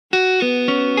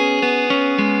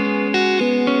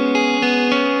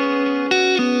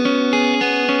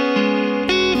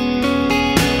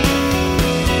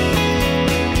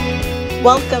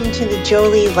Welcome to the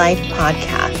Jolie Life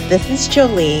Podcast. This is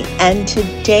Jolie, and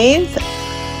today's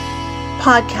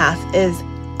podcast is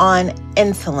on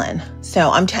insulin.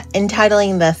 So I'm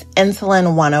entitling this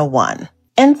Insulin 101.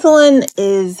 Insulin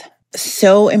is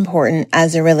so important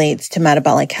as it relates to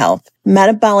metabolic health.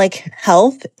 Metabolic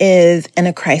health is in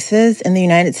a crisis in the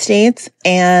United States,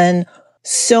 and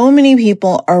so many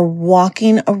people are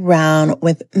walking around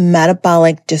with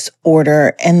metabolic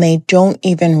disorder and they don't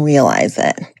even realize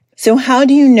it. So how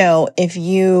do you know if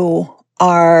you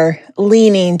are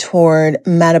leaning toward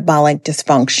metabolic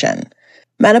dysfunction?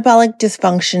 Metabolic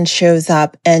dysfunction shows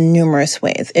up in numerous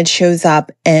ways. It shows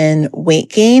up in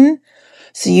weight gain.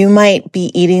 So you might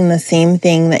be eating the same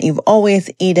thing that you've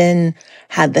always eaten,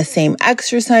 had the same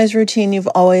exercise routine you've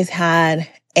always had,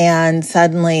 and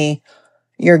suddenly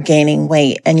you're gaining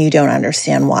weight and you don't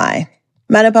understand why.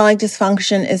 Metabolic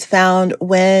dysfunction is found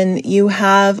when you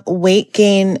have weight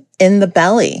gain in the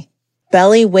belly.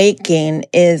 Belly weight gain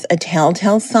is a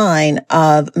telltale sign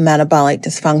of metabolic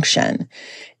dysfunction.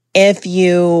 If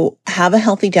you have a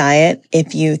healthy diet,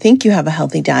 if you think you have a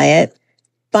healthy diet,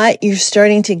 but you're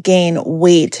starting to gain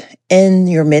weight in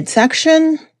your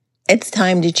midsection, it's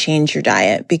time to change your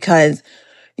diet because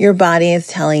your body is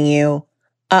telling you,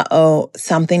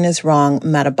 something is wrong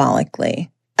metabolically.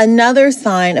 Another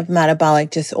sign of metabolic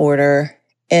disorder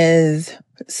is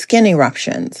skin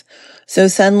eruptions. So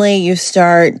suddenly you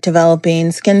start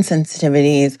developing skin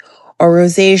sensitivities or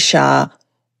rosacea,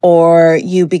 or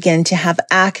you begin to have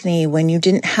acne when you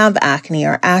didn't have acne,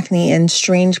 or acne in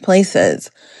strange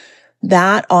places.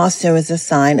 That also is a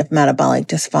sign of metabolic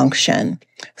dysfunction.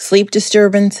 Sleep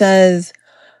disturbances,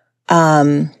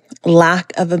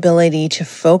 lack of ability to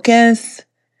focus,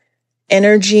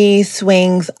 energy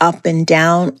swings up and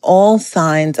down, all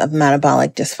signs of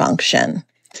metabolic dysfunction.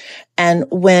 And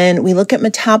when we look at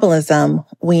metabolism,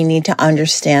 we need to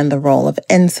understand the role of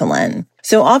insulin.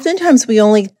 So oftentimes we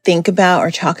only think about or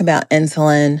talk about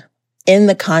insulin in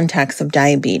the context of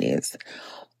diabetes.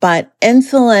 But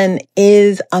insulin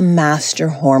is a master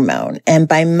hormone. And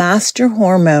by master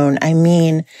hormone, I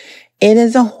mean it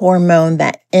is a hormone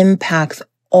that impacts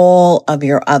all of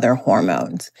your other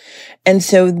hormones. And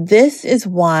so this is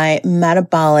why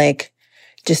metabolic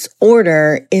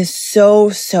disorder is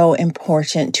so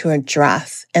important to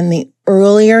address. And the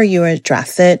earlier you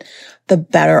address it, the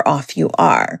better off you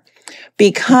are,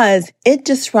 because it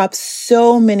disrupts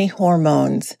so many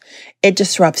hormones. It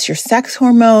disrupts your sex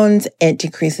hormones. It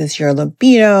decreases your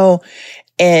libido.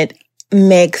 It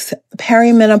makes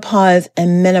perimenopause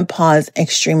and menopause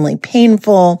extremely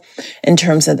painful in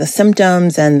terms of the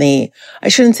symptoms and I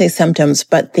shouldn't say symptoms,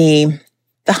 but the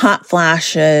hot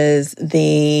flashes,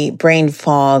 the brain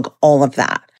fog, all of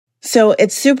that. So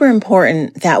it's super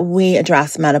important that we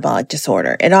address metabolic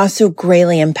disorder. It also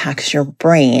greatly impacts your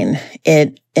brain.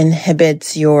 It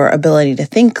inhibits your ability to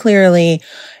think clearly.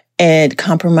 It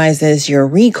compromises your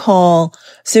recall.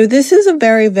 So this is a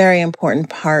very, very important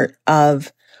part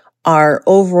of our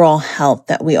overall health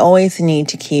that we always need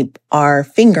to keep our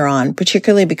finger on,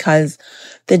 particularly because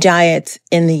the diets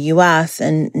in the US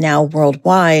and now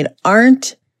worldwide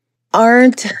aren't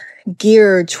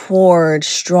geared toward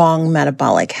strong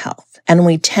metabolic health. And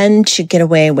we tend to get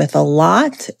away with a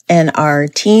lot in our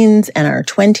teens and our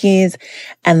 20s.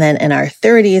 And then in our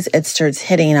 30s, it starts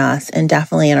hitting us, and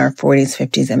definitely in our 40s,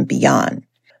 50s, and beyond.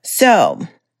 So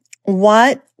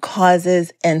what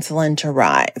causes insulin to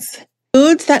rise?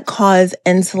 Foods that cause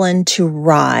insulin to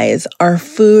rise are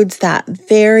foods that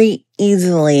very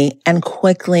easily and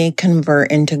quickly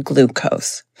convert into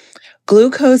glucose.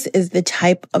 Glucose is the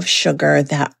type of sugar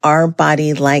that our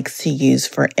body likes to use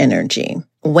for energy.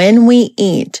 When we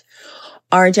eat,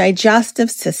 our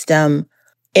digestive system,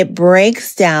 it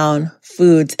breaks down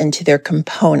foods into their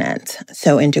components.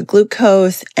 So into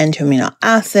glucose, into amino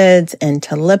acids,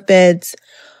 into lipids.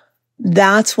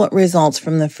 That's what results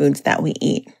from the foods that we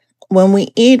eat. When we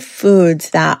eat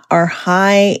foods that are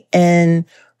high in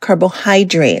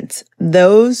carbohydrates,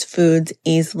 those foods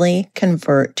easily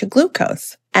convert to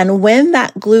glucose. And when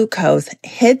that glucose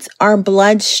hits our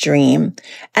bloodstream,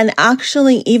 and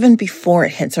actually even before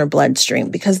it hits our bloodstream,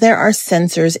 because there are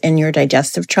sensors in your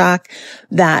digestive tract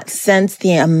that sense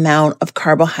the amount of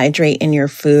carbohydrate in your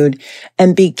food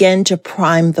and begin to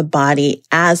prime the body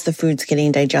as the food's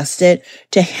getting digested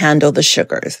to handle the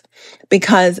sugars.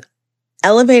 Because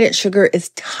elevated sugar is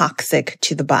toxic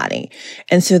to the body.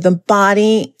 And so the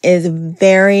body is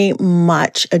very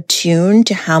much attuned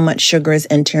to how much sugar is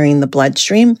entering the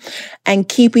bloodstream and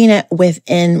keeping it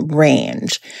within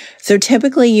range. So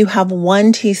typically you have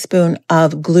 1 teaspoon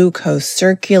of glucose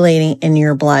circulating in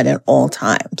your blood at all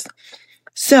times.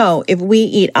 So if we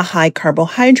eat a high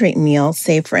carbohydrate meal,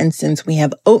 say for instance, we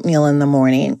have oatmeal in the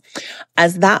morning,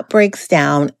 as that breaks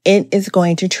down, it is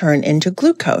going to turn into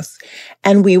glucose,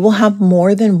 and we will have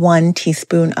more than 1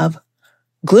 teaspoon of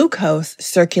glucose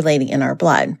circulating in our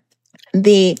blood.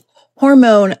 The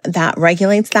hormone that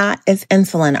regulates that is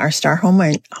insulin, our star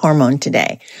hormone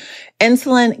today.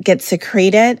 Insulin gets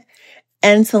secreted.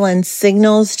 Insulin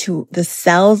signals to the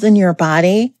cells in your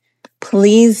body,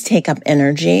 please take up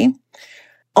energy.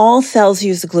 All cells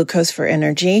use the glucose for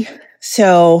energy.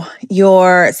 So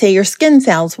your skin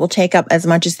cells will take up as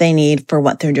much as they need for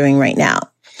what they're doing right now.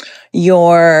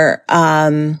 Your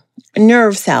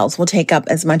nerve cells will take up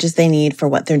as much as they need for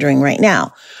what they're doing right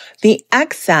now. The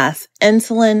excess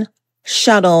insulin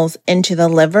shuttles into the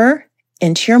liver,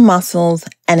 into your muscles,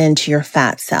 and into your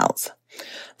fat cells.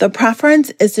 The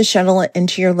preference is to shuttle it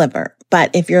into your liver.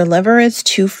 But if your liver is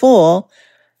too full,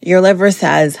 your liver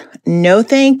says, no,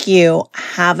 thank you.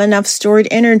 Have enough stored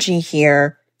energy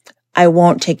here. I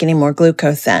won't take any more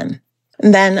glucose in.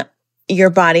 And then your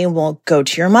body will go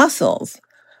to your muscles.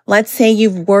 Let's say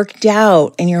you've worked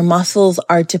out and your muscles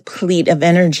are depleted of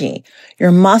energy.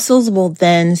 Your muscles will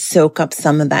then soak up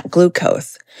some of that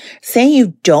glucose. Say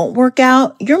you don't work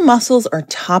out, your muscles are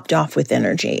topped off with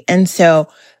energy. And so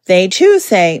they too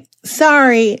say,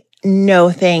 sorry, no,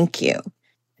 thank you.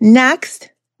 Next,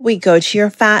 we go to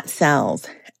your fat cells,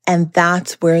 and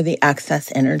that's where the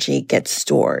excess energy gets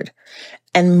stored.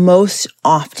 And most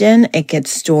often it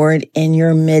gets stored in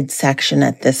your midsection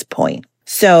at this point.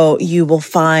 So you will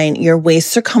find your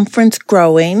waist circumference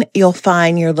growing, you'll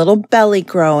find your little belly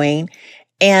growing,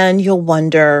 and you'll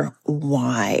wonder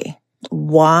why.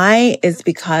 Why is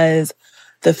because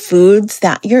the foods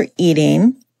that you're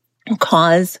eating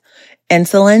cause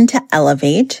insulin to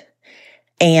elevate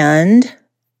and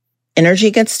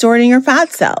energy gets stored in your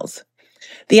fat cells.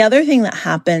 The other thing that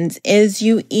happens is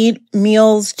you eat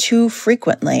meals too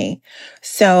frequently.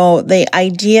 So the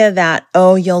idea that,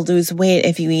 oh, you'll lose weight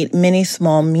if you eat many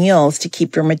small meals to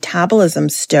keep your metabolism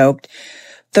stoked,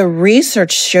 the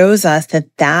research shows us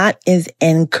that that is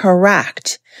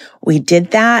incorrect. We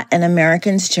did that and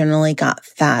Americans generally got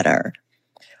fatter.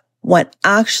 What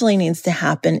actually needs to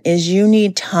happen is you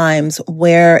need times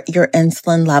where your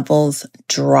insulin levels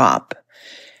drop.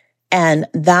 And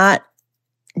that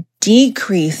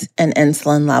decrease in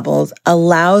insulin levels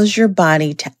allows your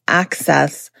body to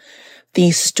access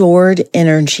the stored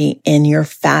energy in your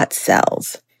fat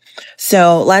cells.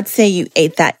 So let's say you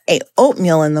ate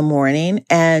oatmeal in the morning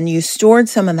and you stored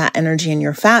some of that energy in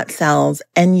your fat cells,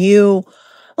 and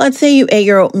let's say you ate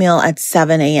your oatmeal at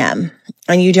 7 a.m.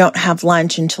 and you don't have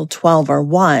lunch until 12 or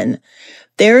 1.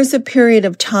 There's a period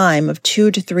of time of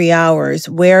 2 to 3 hours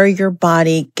where your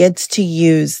body gets to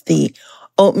use the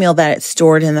oatmeal that it's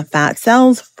stored in the fat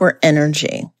cells for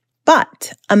energy.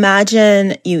 But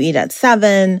imagine you eat at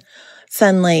 7,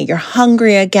 suddenly you're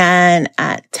hungry again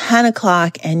at 10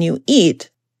 o'clock and you eat.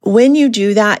 When you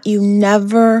do that, you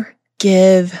never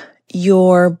give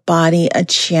your body a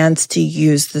chance to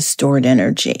use the stored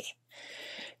energy.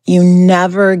 You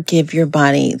never give your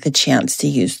body the chance to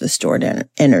use the stored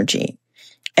energy.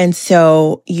 And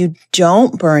so you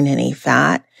don't burn any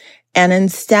fat, and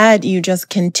instead you just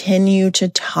continue to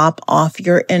top off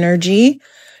your energy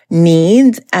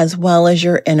needs as well as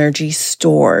your energy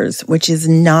stores, which is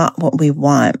not what we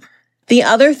want. The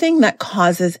other thing that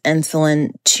causes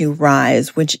insulin to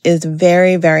rise, which is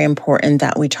very, very important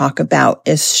that we talk about,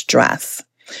 is stress.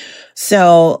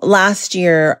 So last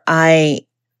year I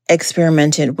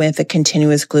experimented with a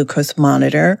continuous glucose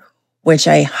monitor, which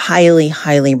I highly,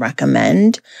 highly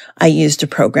recommend. I used a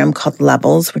program called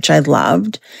Levels, which I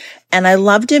loved. And I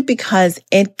loved it because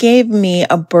it gave me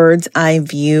a bird's eye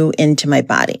view into my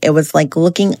body. It was like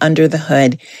looking under the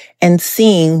hood and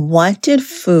seeing what did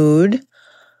food,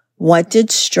 what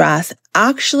did stress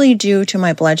actually do to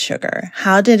my blood sugar?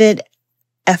 How did it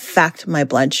affect my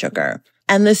blood sugar?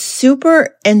 And the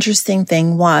super interesting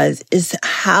thing is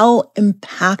how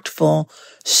impactful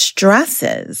stress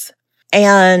is.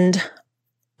 And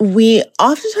we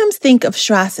oftentimes think of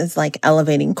stress as like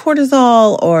elevating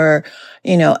cortisol or,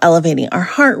 elevating our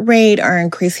heart rate or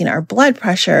increasing our blood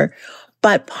pressure.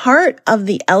 But part of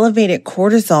the elevated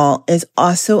cortisol is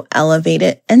also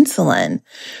elevated insulin.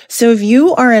 So if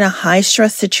you are in a high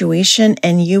stress situation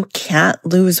and you can't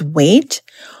lose weight,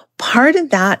 part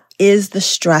of that is the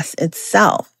stress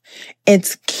itself.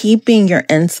 It's keeping your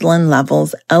insulin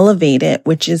levels elevated,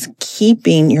 which is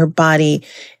keeping your body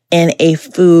in a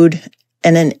food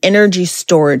and an energy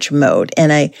storage mode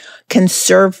and a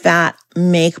conserve fat,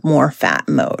 make more fat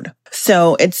mode.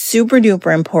 So it's super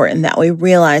duper important that we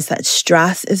realize that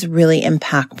stress is really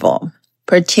impactful.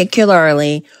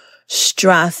 particularly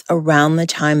stress around the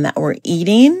time that we're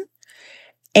eating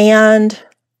and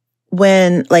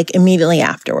when immediately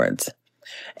afterwards.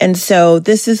 And so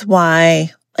this is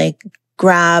why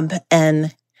grab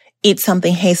and eat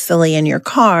something hastily in your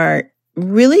car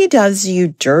really does you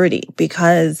dirty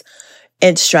because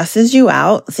it stresses you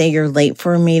out. Say you're late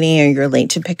for a meeting or you're late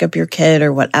to pick up your kid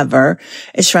or whatever.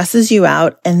 It stresses you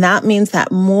out. And that means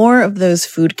that more of those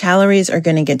food calories are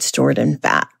going to get stored in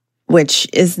fat, which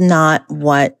is not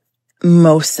what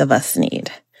most of us need.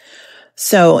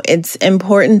 So it's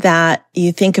important that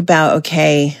you think about,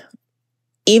 okay,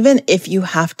 even if you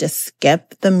have to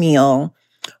skip the meal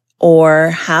or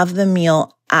have the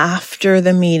meal after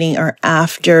the meeting or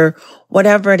after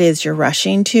whatever it is you're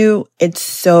rushing to, it's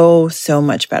so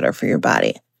much better for your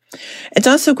body. It's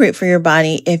also great for your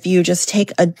body if you just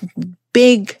take a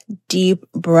big, deep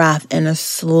breath and a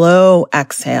slow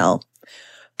exhale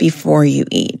before you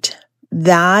eat.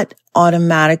 That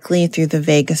automatically through the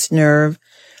vagus nerve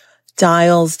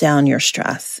dials down your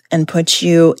stress and puts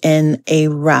you in a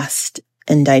rest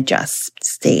and digest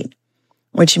state,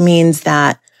 which means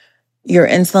that your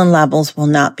insulin levels will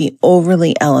not be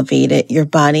overly elevated. Your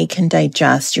body can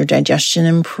digest, your digestion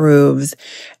improves,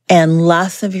 and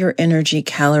less of your energy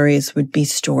calories would be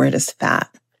stored as fat.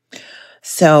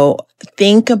 So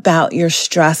think about your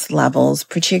stress levels,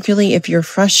 particularly if you're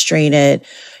frustrated,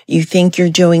 you think you're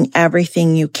doing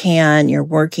everything you can, you're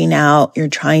working out, you're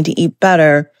trying to eat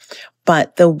better,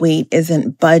 but the weight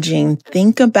isn't budging.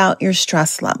 Think about your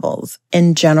stress levels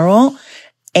in general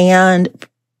and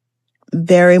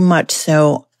very much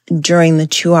so during the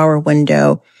 2-hour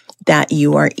window that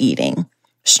you are eating.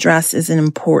 Stress is an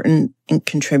important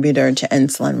contributor to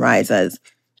insulin rises.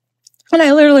 And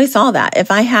I literally saw that.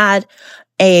 If I had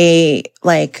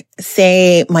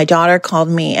say my daughter called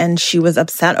me and she was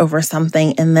upset over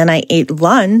something and then I ate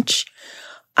lunch,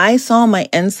 I saw my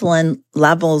insulin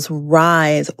levels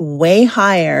rise way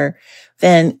higher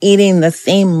than eating the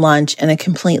same lunch in a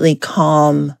completely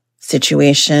calm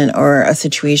situation or a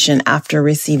situation after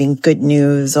receiving good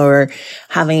news or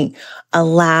having a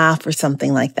laugh or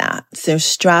something like that. So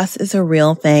stress is a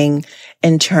real thing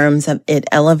in terms of it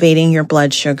elevating your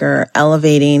blood sugar,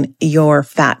 elevating your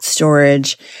fat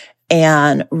storage,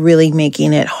 and really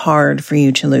making it hard for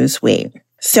you to lose weight.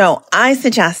 So I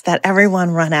suggest that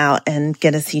everyone run out and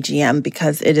get a CGM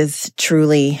because it is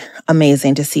truly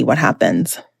amazing to see what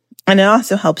happens. And it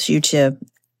also helps you to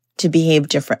behave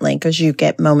differently because you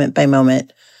get moment by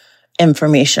moment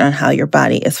information on how your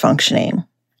body is functioning.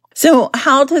 So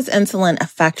how does insulin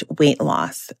affect weight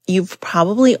loss? You've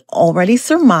probably already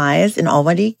surmised and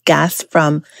already guessed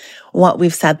from what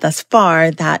we've said thus far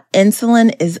that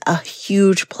insulin is a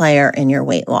huge player in your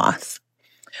weight loss.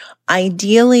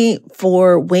 Ideally,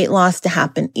 for weight loss to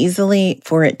happen easily,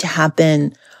 for it to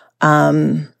happen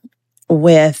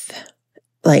with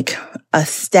a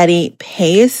steady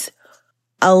pace,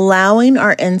 allowing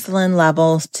our insulin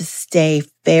levels to stay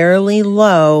fairly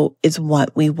low is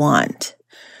what we want.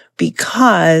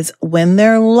 Because when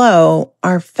they're low,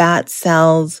 our fat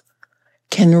cells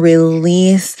can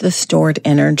release the stored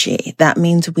energy. That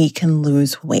means we can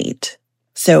lose weight.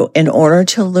 So in order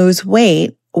to lose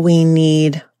weight, we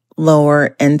need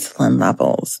lower insulin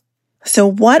levels. So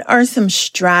what are some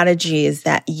strategies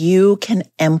that you can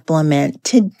implement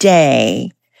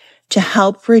today to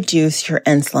help reduce your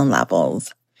insulin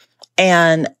levels?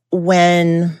 And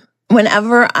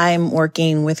whenever I'm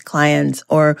working with clients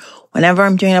or whenever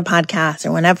I'm doing a podcast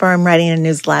or whenever I'm writing a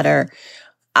newsletter,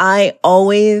 I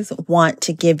always want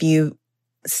to give you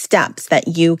steps that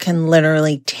you can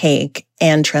literally take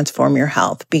and transform your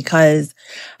health, because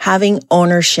having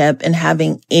ownership and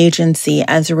having agency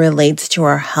as it relates to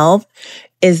our health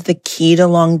is the key to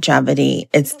longevity.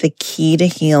 It's the key to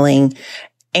healing.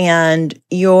 And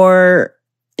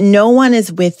no one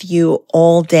is with you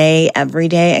all day, every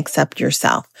day, except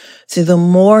yourself. So the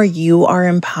more you are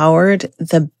empowered,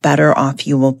 the better off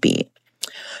you will be.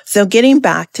 So getting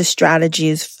back to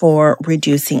strategies for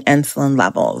reducing insulin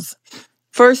levels.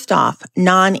 First off,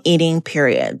 non-eating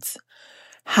periods.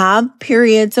 Have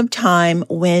periods of time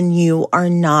when you are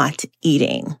not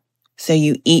eating. So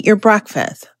you eat your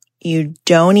breakfast. You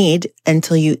don't eat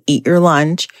until you eat your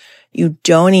lunch. You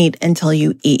don't eat until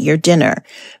you eat your dinner.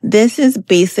 This is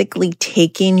basically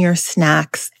taking your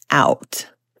snacks out.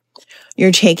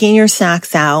 You're taking your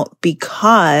snacks out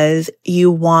because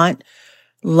you want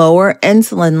lower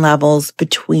insulin levels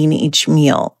between each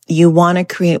meal. You want to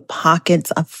create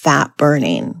pockets of fat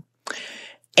burning.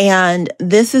 And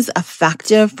this is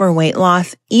effective for weight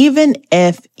loss, even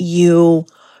if you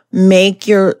make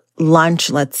your lunch,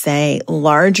 let's say,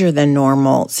 larger than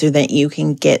normal so that you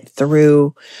can get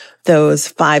through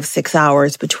those 5-6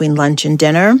 hours between lunch and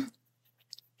dinner,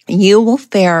 you will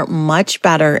fare much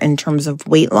better in terms of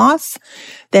weight loss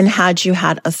than had you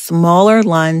had a smaller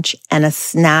lunch and a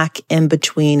snack in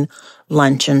between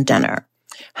lunch and dinner.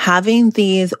 Having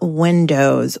these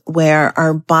windows where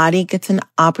our body gets an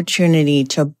opportunity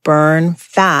to burn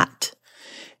fat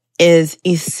is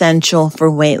essential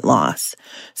for weight loss.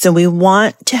 So we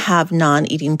want to have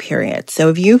non-eating periods. So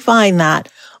if you find that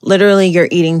literally you're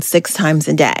eating 6 times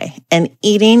a day, and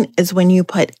eating is when you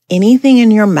put anything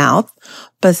in your mouth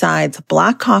besides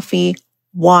black coffee,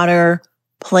 water,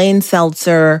 plain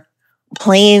seltzer,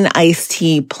 plain iced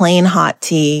tea, plain hot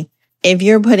tea. If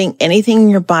you're putting anything in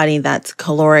your body that's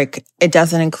caloric, it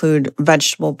doesn't include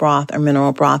vegetable broth or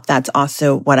mineral broth. That's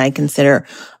also what I consider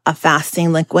a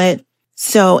fasting liquid.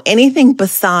 So anything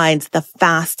besides the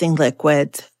fasting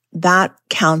liquids, that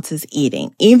counts as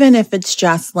eating. Even if it's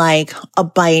just like a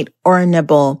bite or a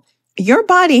nibble, your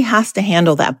body has to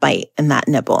handle that bite and that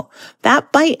nibble.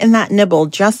 That bite and that nibble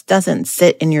just doesn't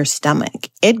sit in your stomach.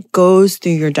 It goes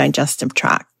through your digestive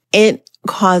tract. It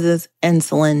causes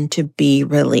insulin to be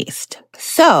released.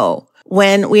 So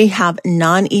when we have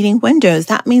non-eating windows,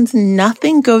 that means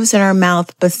nothing goes in our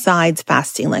mouth besides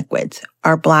fasting liquids,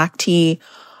 our black tea,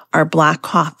 our black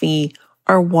coffee,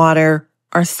 our water,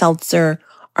 our seltzer,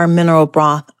 our mineral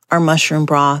broth, our mushroom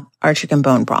broth, our chicken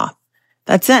bone broth.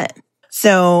 That's it.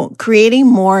 So creating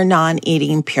more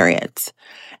non-eating periods.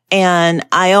 And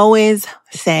I always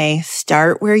say,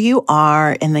 start where you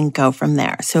are and then go from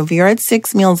there. So if you're at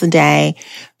 6 meals a day,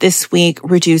 this week,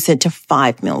 reduce it to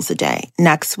 5 meals a day.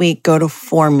 Next week, go to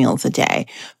 4 meals a day.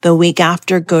 The week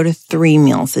after, go to 3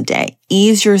 meals a day.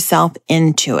 Ease yourself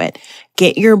into it.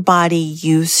 Get your body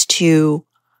used to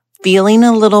feeling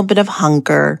a little bit of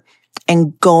hunger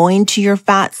and going to your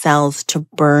fat cells to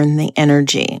burn the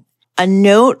energy. A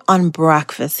note on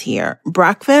breakfast here.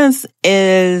 Breakfast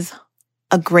is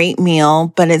a great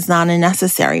meal, but it's not a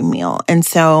necessary meal. And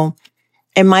so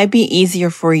it might be easier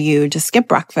for you to skip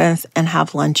breakfast and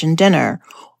have lunch and dinner.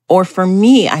 Or for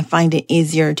me, I find it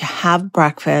easier to have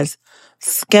breakfast,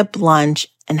 skip lunch,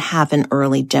 and have an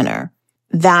early dinner.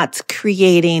 That's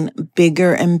creating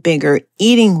bigger and bigger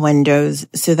eating windows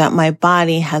so that my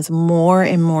body has more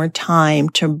and more time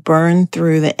to burn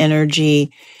through the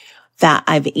energy that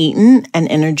I've eaten and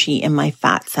energy in my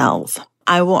fat cells.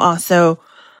 I will also,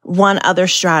 one other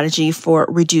strategy for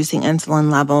reducing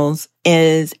insulin levels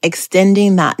is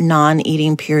extending that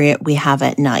non-eating period we have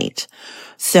at night.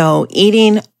 So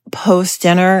eating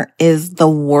post-dinner is the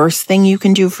worst thing you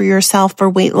can do for yourself for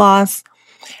weight loss.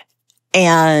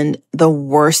 And the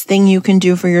worst thing you can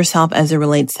do for yourself as it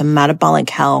relates to metabolic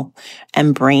health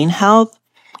and brain health.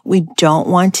 We don't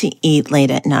want to eat late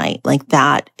at night. Like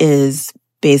that is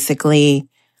basically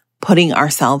putting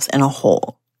ourselves in a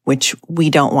hole, which we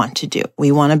don't want to do.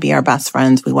 We want to be our best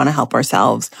friends. We want to help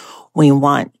ourselves. We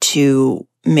want to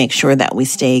make sure that we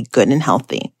stay good and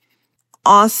healthy.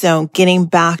 Also, getting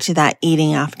back to that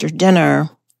eating after dinner,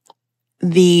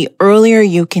 the earlier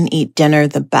you can eat dinner,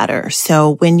 the better.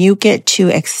 So when you get to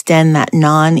extend that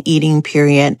non-eating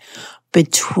period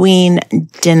between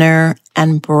dinner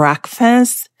and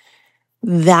breakfast,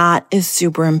 that is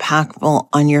super impactful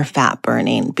on your fat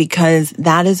burning because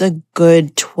that is a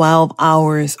good 12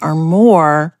 hours or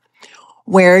more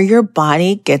where your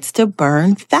body gets to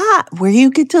burn fat, where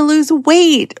you get to lose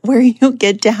weight, where you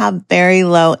get to have very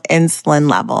low insulin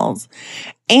levels.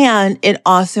 And it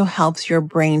also helps your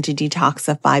brain to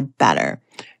detoxify better.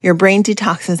 Your brain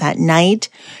detoxes at night.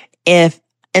 If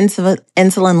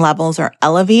insulin levels are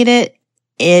elevated,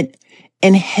 it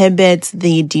inhibits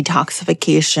the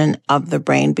detoxification of the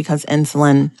brain because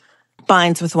insulin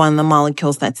binds with one of the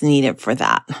molecules that's needed for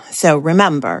that. So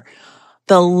remember,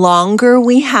 the longer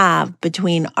we have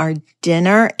between our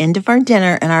dinner, end of our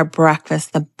dinner, and our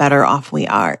breakfast, the better off we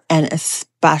are, and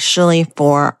especially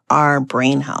for our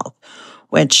brain health,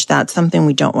 which that's something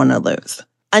we don't want to lose.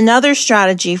 Another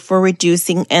strategy for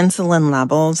reducing insulin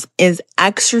levels is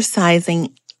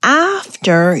exercising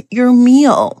after your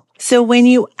meal. So when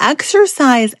you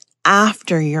exercise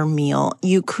after your meal,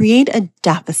 you create a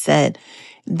deficit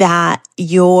that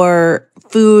your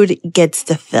food gets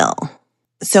to fill.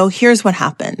 So here's what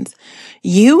happens.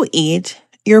 You eat,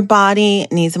 your body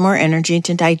needs more energy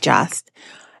to digest,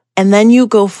 and then you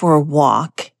go for a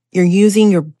walk. You're using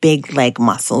your big leg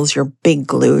muscles, your big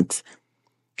glutes.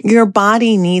 Your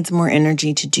body needs more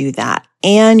energy to do that,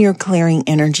 and you're clearing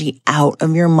energy out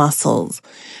of your muscles.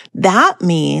 That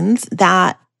means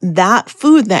that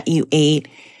food that you ate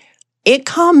it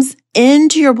comes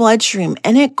into your bloodstream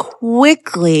and it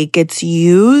quickly gets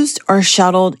used or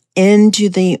shuttled into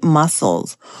the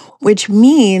muscles, which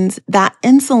means that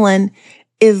insulin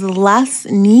is less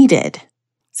needed.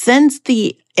 Since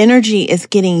the energy is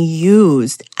getting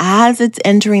used as it's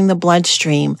entering the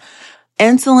bloodstream,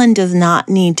 insulin does not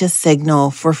need to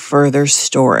signal for further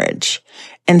storage.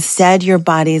 Instead, your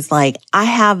body's like, I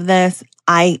have this.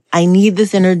 I need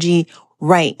this energy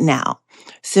right now.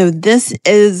 So this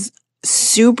is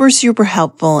super, super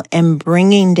helpful in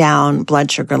bringing down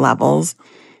blood sugar levels.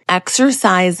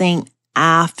 Exercising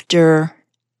after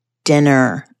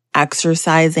dinner,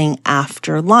 exercising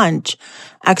after lunch,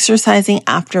 exercising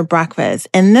after breakfast.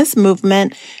 And this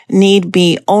movement need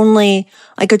be only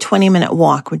like a 20-minute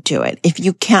walk would do it. If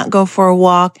you can't go for a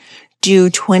walk,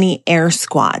 do 20 air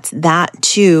squats. That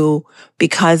too,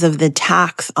 because of the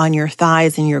tax on your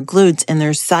thighs and your glutes, and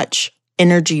there's such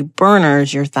energy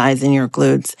burners, your thighs and your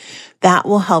glutes, that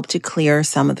will help to clear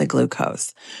some of the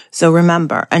glucose. So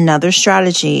remember, another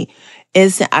strategy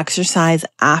is to exercise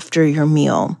after your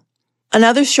meal.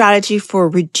 Another strategy for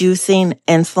reducing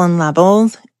insulin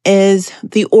levels is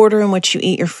the order in which you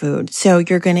eat your food. So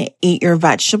you're going to eat your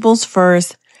vegetables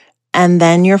first, and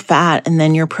then your fat, and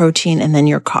then your protein, and then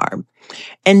your carb.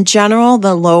 In general,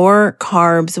 the lower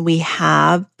carbs we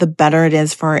have, the better it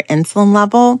is for our insulin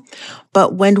level.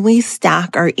 But when we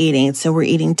stack our eating, so we're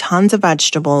eating tons of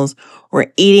vegetables,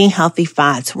 we're eating healthy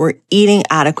fats, we're eating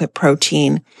adequate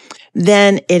protein,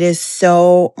 then it is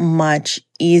so much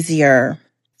easier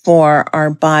for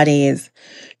our bodies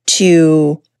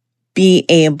to be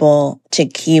able to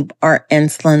keep our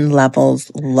insulin levels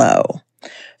low.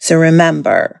 So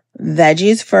remember,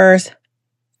 veggies first,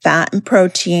 fat and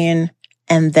protein,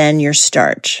 and then your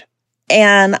starch.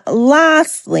 And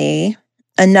lastly,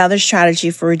 another strategy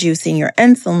for reducing your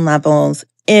insulin levels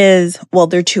is, well,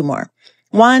 there are two more.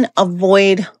 One,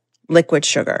 avoid liquid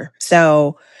sugar.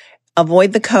 So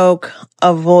avoid the Coke,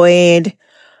 avoid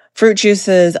fruit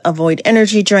juices, avoid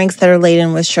energy drinks that are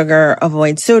laden with sugar,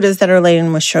 avoid sodas that are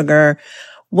laden with sugar.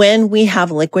 When we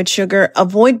have liquid sugar,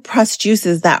 avoid pressed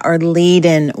juices that are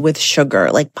laden with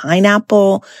sugar, like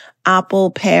pineapple,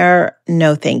 apple, pear.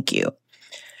 No, thank you.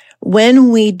 When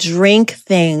we drink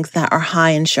things that are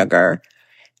high in sugar,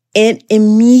 it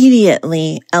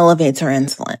immediately elevates our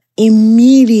insulin.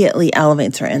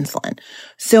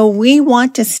 So we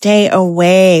want to stay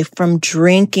away from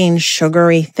drinking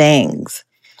sugary things.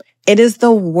 It is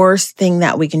the worst thing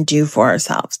that we can do for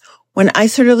ourselves. When I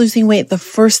started losing weight, the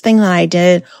first thing that I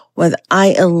did was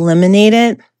I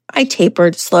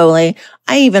tapered slowly.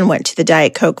 I even went to the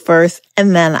Diet Coke first,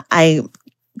 and then I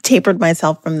tapered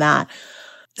myself from that.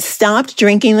 Stopped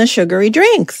drinking the sugary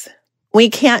drinks. We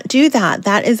can't do that.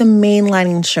 That is a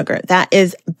mainlining sugar. That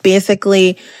is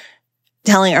basically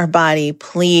telling our body,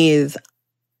 please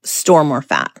store more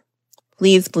fat.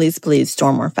 Please, please, please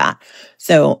store more fat.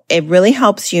 So it really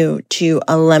helps you to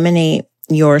eliminate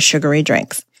your sugary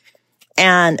drinks.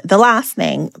 And the last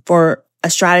thing for a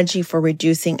strategy for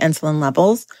reducing insulin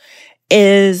levels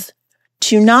is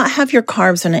to not have your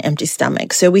carbs on an empty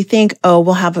stomach. So we think, oh,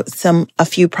 we'll have a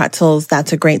few pretzels.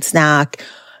 That's a great snack.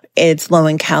 It's low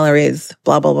in calories,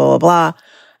 blah, blah, blah, blah, blah.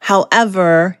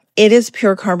 However, it is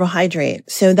pure carbohydrate.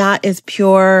 So that is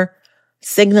pure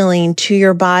signaling to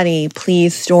your body,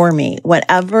 please store me.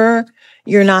 Whatever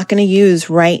you're not going to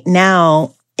use right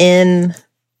now in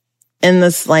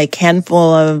this like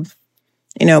handful of,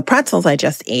 pretzels I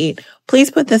just ate,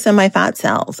 please put this in my fat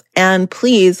cells and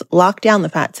please lock down the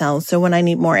fat cells. So when I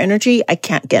need more energy, I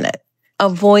can't get it.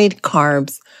 Avoid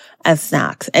carbs as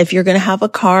snacks. If you're going to have a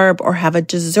carb or have a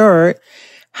dessert,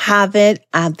 have it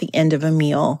at the end of a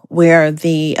meal where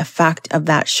the effect of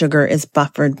that sugar is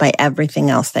buffered by everything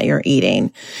else that you're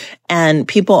eating. And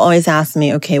people always ask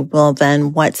me, okay, well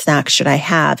then what snacks should I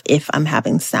have if I'm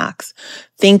having snacks?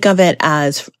 Think of it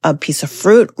as a piece of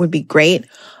fruit would be great.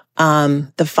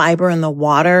 The fiber in the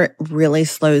water really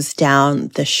slows down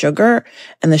the sugar,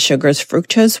 and the sugar is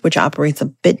fructose, which operates a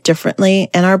bit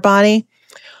differently in our body.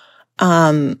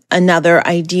 Another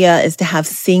idea is to have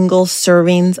single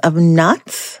servings of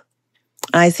nuts.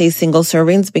 I say single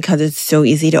servings because it's so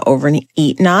easy to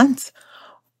overeat nuts.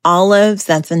 Olives,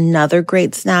 that's another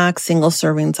great snack, single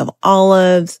servings of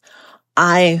olives.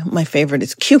 My favorite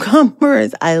is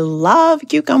cucumbers. I love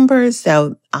cucumbers,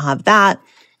 so I'll have that.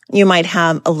 You might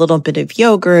have a little bit of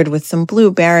yogurt with some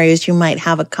blueberries. You might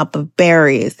have a cup of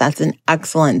berries. That's an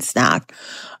excellent snack.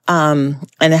 And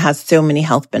it has so many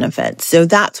health benefits. So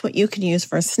that's what you can use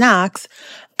for snacks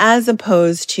as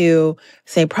opposed to,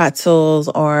 say, pretzels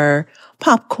or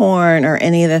popcorn or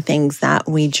any of the things that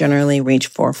we generally reach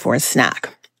for a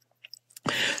snack.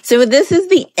 So this is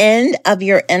the end of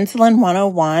your Insulin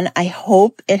 101. I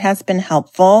hope it has been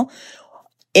helpful.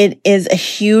 It is a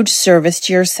huge service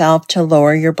to yourself to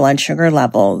lower your blood sugar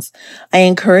levels. I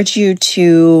encourage you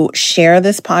to share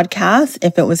this podcast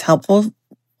if it was helpful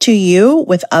to you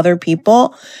with other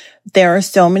people. There are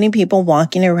so many people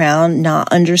walking around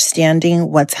not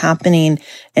understanding what's happening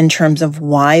in terms of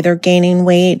why they're gaining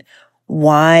weight,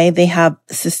 why they have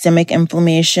systemic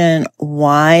inflammation,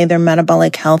 why their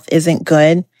metabolic health isn't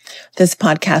good. This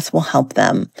podcast will help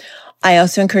them. I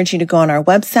also encourage you to go on our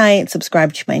website,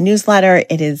 subscribe to my newsletter.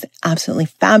 It is absolutely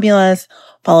fabulous.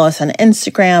 Follow us on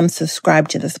Instagram, subscribe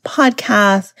to this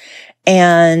podcast,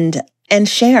 and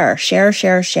share.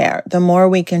 The more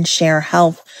we can share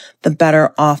health, the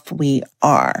better off we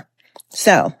are.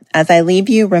 So as I leave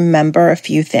you, remember a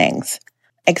few things.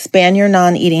 Expand your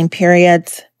non-eating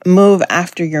periods, move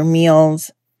after your meals,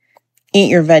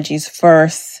 eat your veggies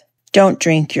first, don't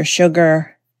drink your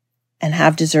sugar, and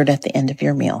have dessert at the end of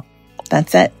your meal.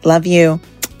 That's it. Love you.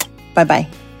 Bye-bye.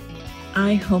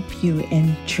 I hope you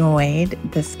enjoyed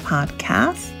this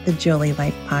podcast, the Julie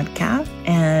Life Podcast.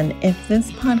 And if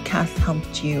this podcast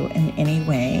helped you in any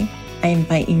way, I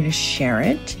invite you to share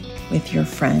it with your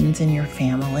friends and your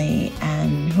family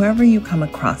and whoever you come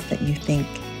across that you think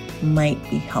might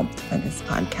be helped by this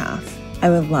podcast. I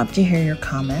would love to hear your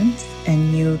comments,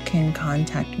 and you can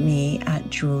contact me at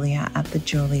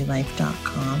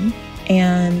julia@thejulielife.com.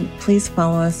 And please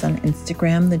follow us on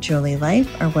Instagram, The Julie Life.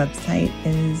 Our website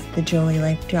is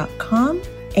thejulielife.com.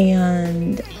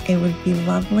 And it would be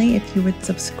lovely if you would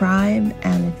subscribe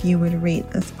and if you would rate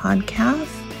this podcast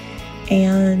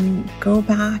and go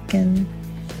back and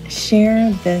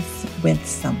share this with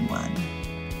someone.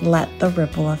 Let the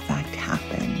ripple effect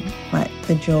happen. Let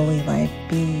the Julie Life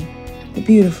be the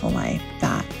beautiful life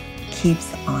that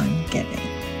keeps on giving.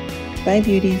 Bye,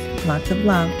 beauties. Lots of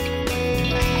love.